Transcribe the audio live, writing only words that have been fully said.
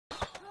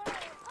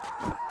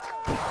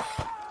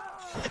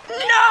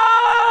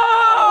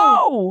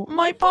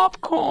my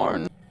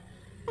popcorn.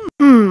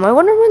 I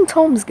wonder when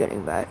Tom's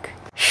getting back.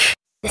 Shh,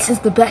 this is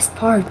the best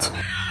part.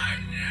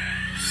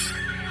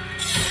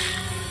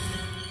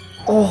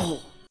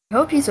 Oh, I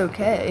hope he's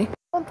okay.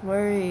 Don't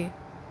worry,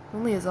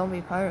 only a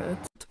zombie pirate.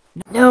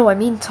 No, I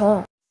mean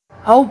Tom.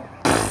 Oh,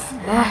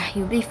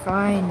 he'll be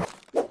fine.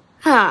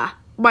 Ah,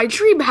 my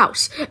dream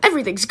house.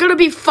 Everything's gonna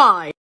be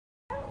fine.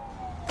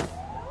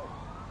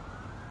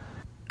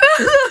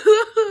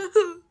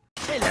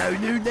 Hello,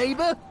 new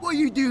neighbour. What are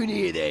you doing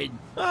here then?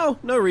 Oh,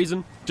 no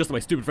reason. Just that my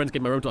stupid friends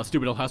gave my room to our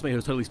stupid old housemate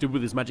who's totally stupid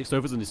with his magic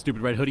sofas and his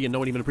stupid red hoodie, and no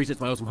one even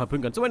appreciates my awesome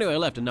harpoon gun. So anyway, I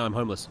left and now I'm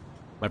homeless.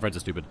 My friends are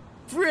stupid.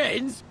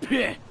 Friends?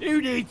 Pah,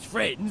 who needs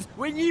friends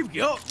when you've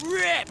got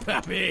rat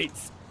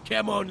puppets?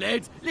 Come on,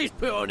 lads, let's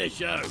put on a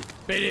show.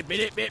 Bit.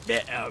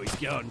 Oh, he's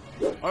gone.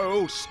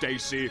 Oh,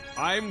 Stacy,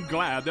 I'm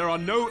glad there are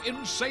no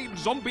insane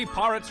zombie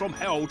pirates from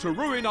hell to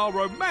ruin our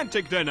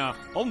romantic dinner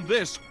on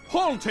this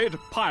haunted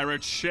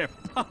pirate ship.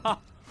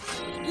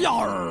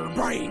 Your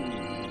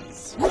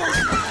brains.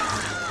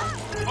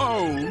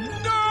 Oh,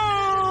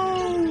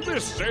 no!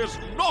 This is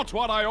not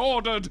what I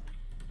ordered.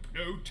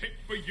 No tip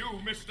for you,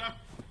 mister.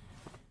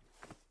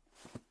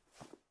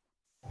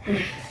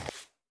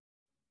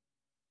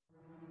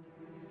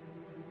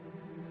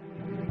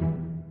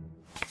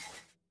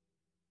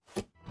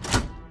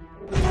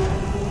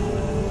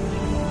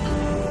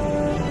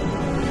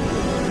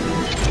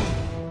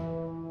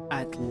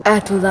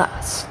 At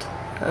last,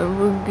 I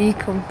will be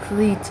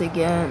complete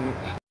again.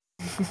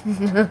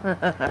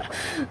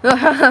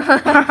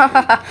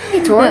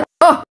 Hey, Tor.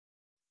 Oh!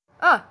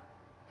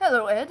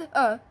 Hello, Ed.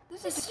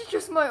 This is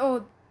just my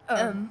old,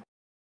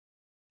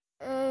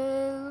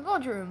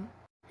 laundry room.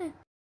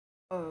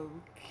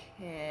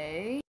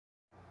 Okay.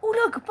 Oh,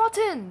 look,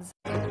 buttons!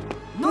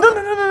 No,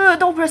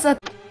 don't press that.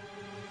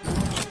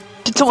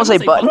 Did someone say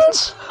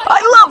buttons?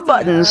 I love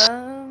buttons.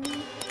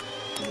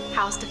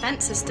 House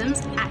defense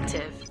systems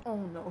active. Oh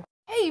no.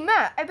 Hey,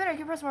 Matt, I bet I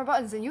can press more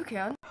buttons than you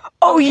can.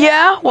 Oh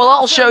yeah? Well,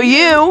 I'll show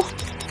you.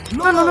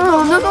 No.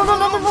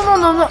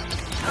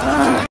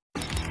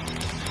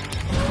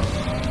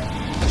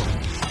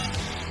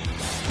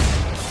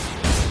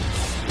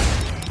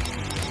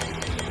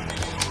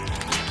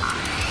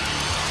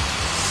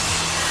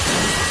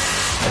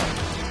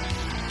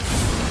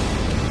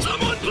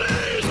 Someone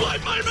please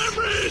wipe my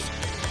memories.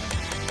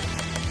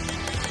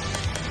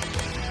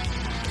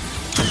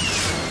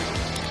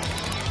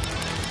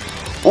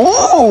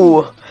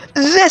 Ooh!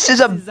 This is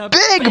a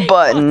big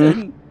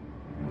button!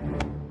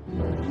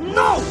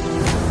 No!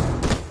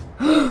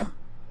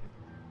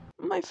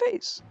 My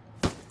face.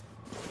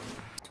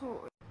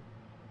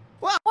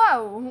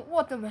 Wow,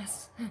 what a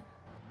mess. Who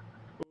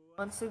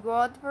wants to go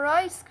out for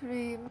ice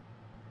cream?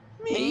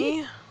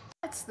 Me?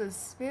 That's the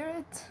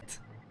spirit.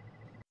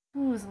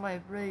 Who's my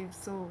brave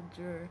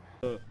soldier?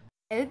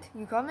 Ed,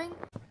 you coming?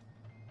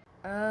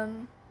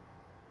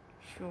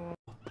 Sure.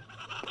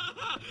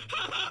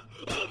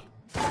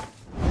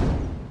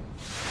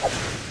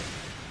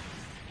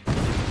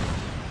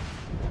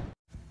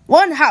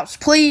 One house,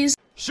 please.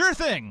 Sure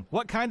thing.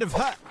 What kind of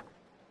hut?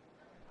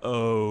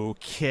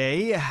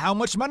 Okay, how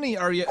much money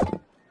are you?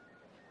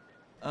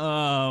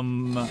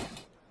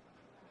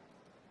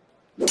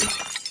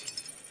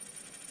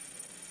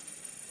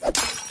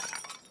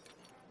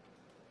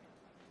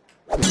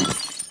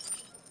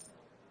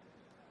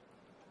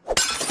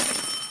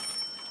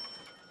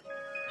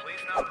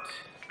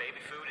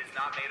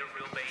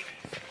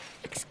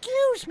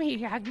 Excuse me,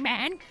 young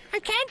man. I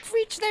can't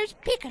reach those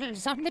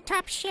pickles on the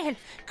top shelf.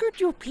 Could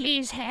you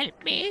please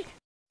help me?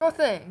 Sure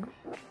thing.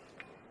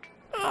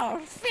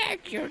 Oh,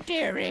 thank you,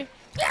 dearie.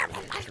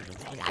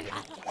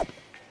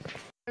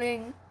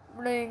 Bling.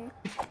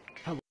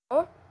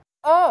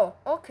 Oh,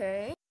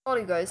 okay.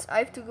 Sorry guys, I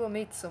have to go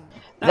meet someone.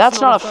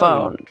 That's not a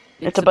phone.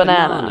 It's a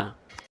banana.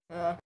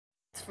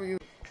 It's for you.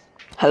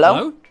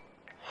 Hello?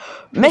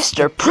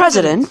 Mr.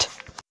 President?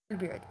 I'll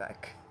be right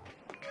back.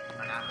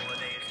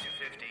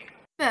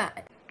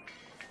 Matt,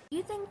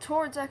 you think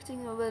Tord's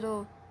acting a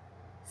little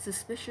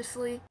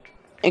suspiciously?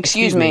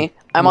 Excuse me,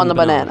 I'm on the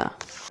banana.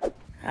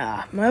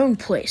 Ah, my own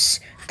place.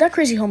 If that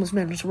crazy homeless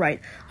man was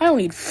right, I don't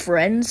need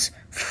friends.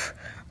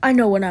 I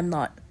know when I'm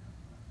not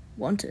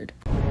wanted.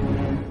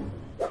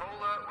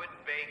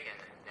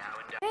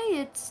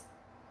 Hey, it's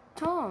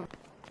Tom.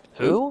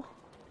 Who?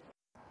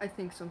 I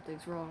think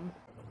something's wrong.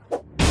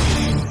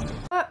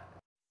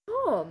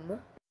 Tom,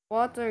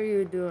 what are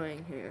you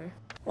doing here?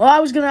 Well,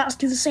 I was gonna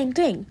ask you the same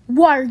thing.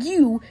 Why are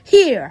you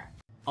here?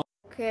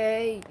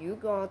 Okay, you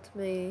got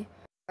me.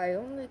 I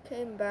only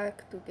came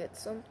back to get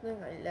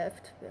something I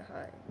left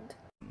behind.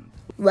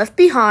 Left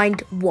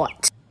behind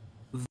what?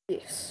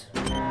 This.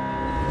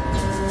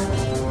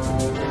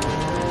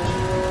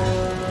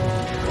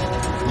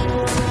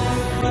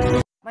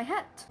 My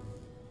hat.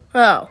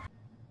 Oh.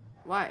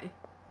 Why?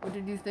 What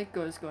did you think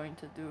I was going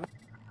to do?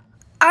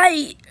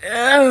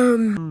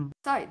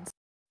 Besides,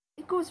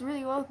 it goes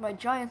really well with my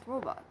giant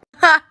robot.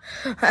 Ha!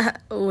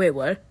 Wait,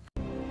 what?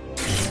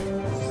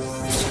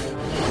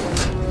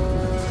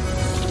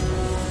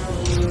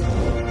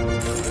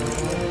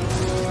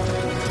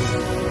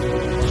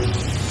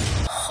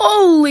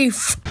 Holy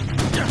f-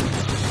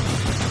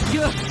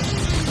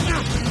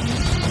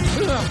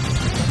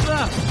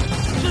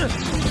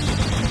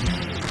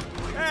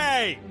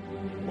 Hey!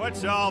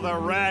 What's all the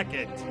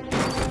racket?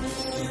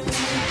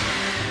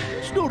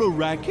 It's not a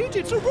racket,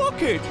 it's a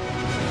rocket.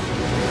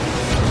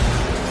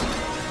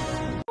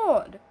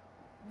 God,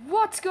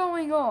 what's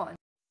going on?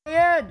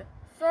 Ed,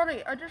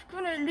 sorry, I just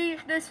couldn't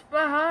leave this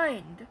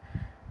behind.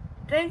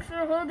 Thanks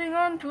for holding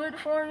on to it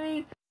for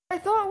me. I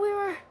thought we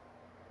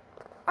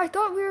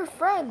were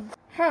friends.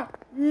 Huh,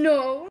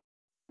 no.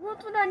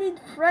 What would I need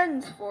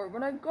friends for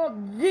when I got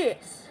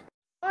this?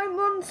 I'm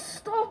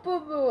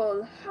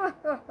unstoppable. Ha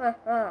ha ha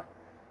ha.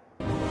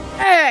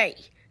 Hey!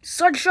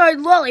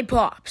 Sunshine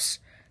Lollipops!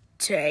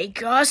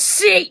 Take a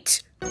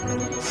seat!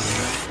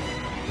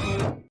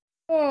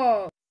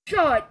 Oh,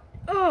 shut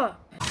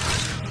up.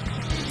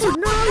 Oh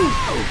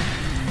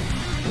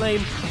no!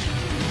 Lame.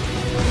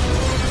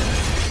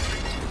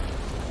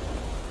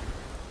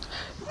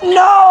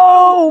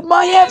 No!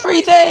 My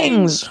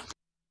everythings!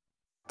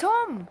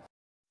 Tom!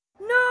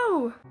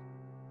 No!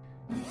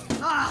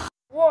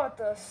 What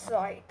a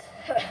sight.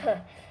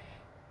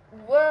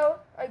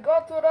 Well, I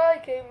got what I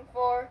came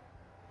for.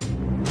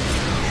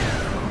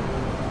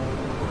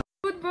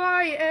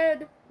 Goodbye,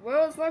 Ed.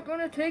 World's not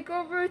gonna take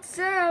over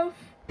itself.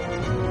 What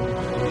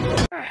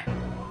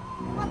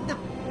the?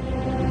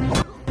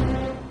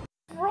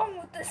 What's wrong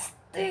with this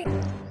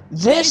thing?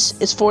 This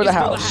is for the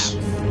house.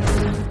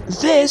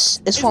 This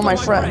is for my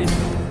friend.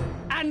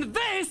 And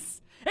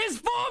this is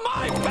for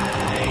my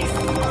face!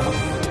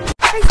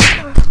 Hey,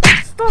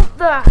 stop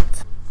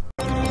that!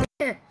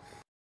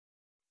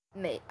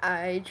 May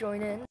I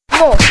join in?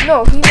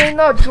 No, he may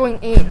not join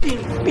in.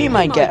 Be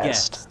my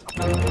guest.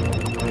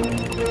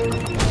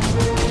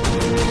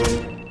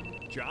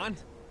 John?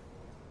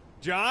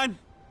 John?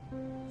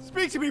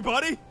 Speak to me,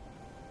 buddy!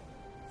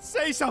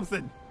 Say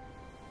something!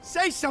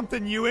 Say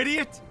something, you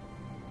idiot!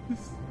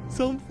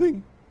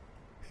 Something.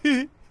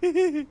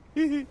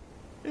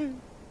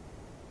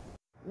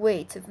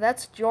 Wait, if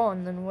that's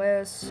John, then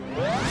where's...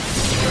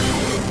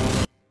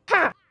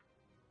 Ha!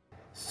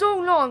 So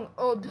long,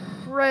 old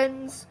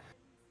friends.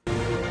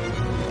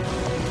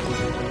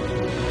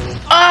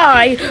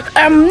 I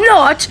am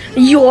not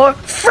your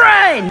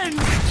friend!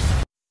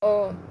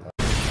 Oh,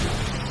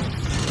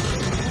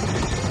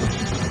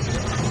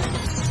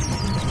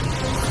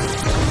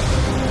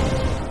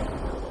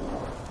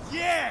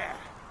 Yeah!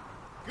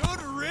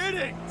 Good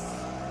riddance!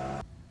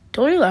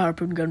 Told you that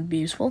harpoon gun would be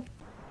useful.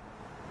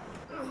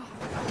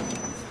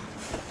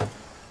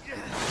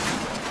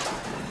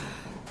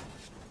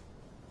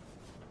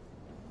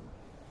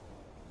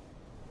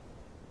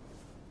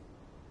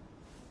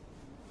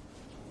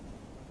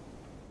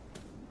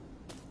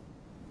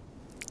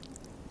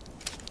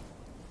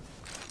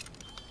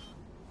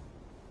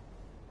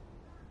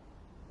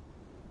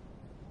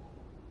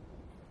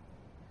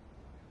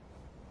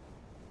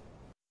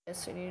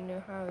 guess we need a new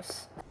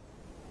house.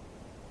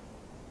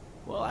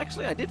 Well,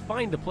 actually, I did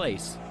find a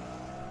place.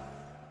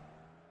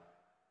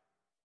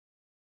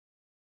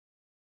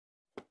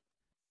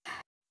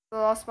 The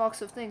lost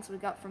box of things we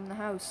got from the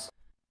house.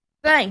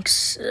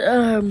 Thanks.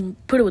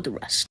 Put it with the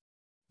rest.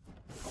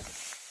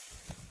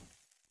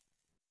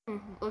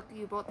 Lucky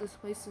you bought this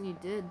place and you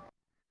did.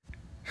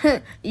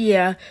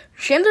 Yeah.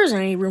 Shame there isn't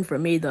any room for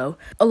me, though.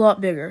 A lot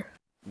bigger.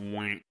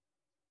 My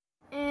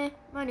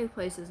new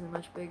place isn't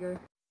much bigger.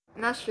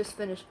 Matt's just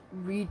finished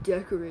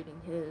redecorating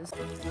his.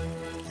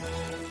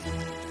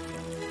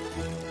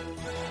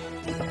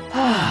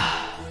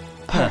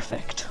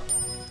 Perfect.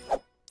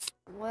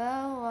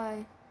 Well,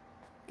 I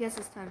guess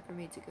it's time for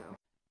me to go.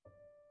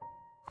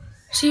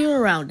 See you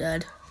around,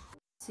 Dad.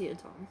 See you,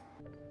 Tom.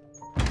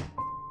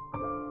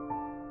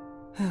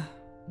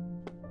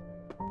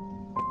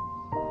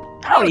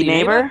 Howdy,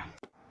 neighbor.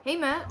 Hey,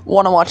 Matt.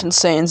 Wanna watch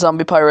Insane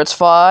Zombie Pirates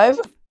 5?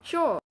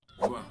 Sure.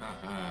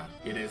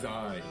 It is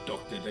I,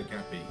 Dr.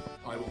 DeCappy.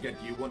 I will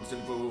get you once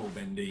and for all,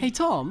 Bendy. Hey,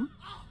 Tom.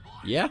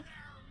 Yeah?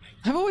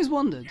 I've always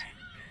wondered,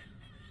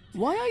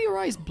 why are your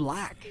eyes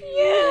black?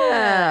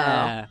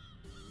 Yeah.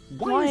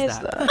 Why is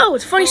that? Oh,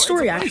 it's a funny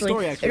story, it's a funny actually.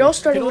 story, actually. It all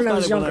started when I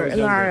was Tom, younger.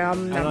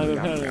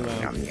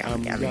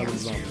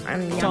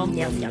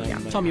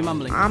 Tom, you're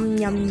mumbling. Yum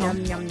yum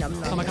yum yum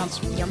yum. Tom, I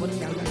can't. Yum yum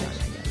yum yum.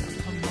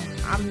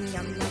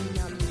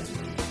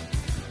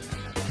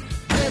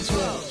 Let's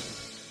roll.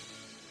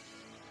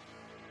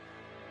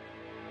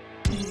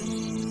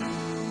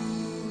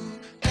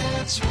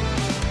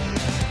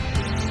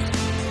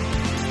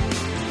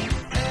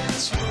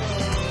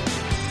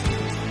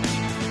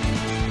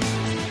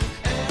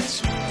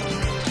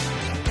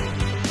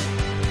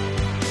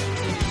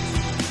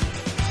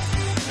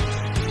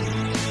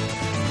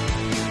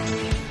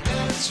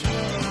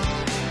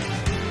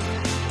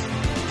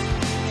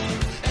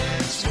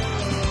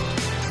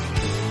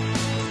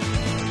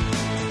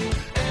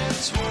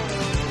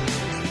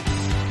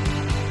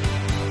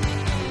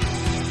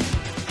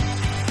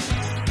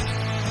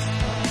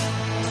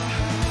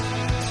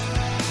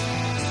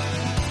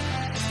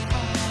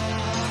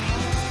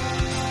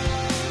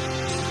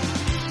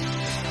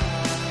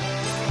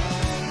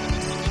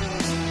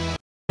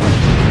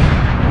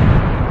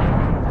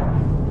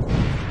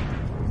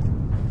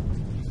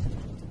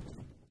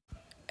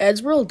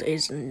 Ed's world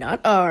is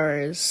not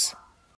ours.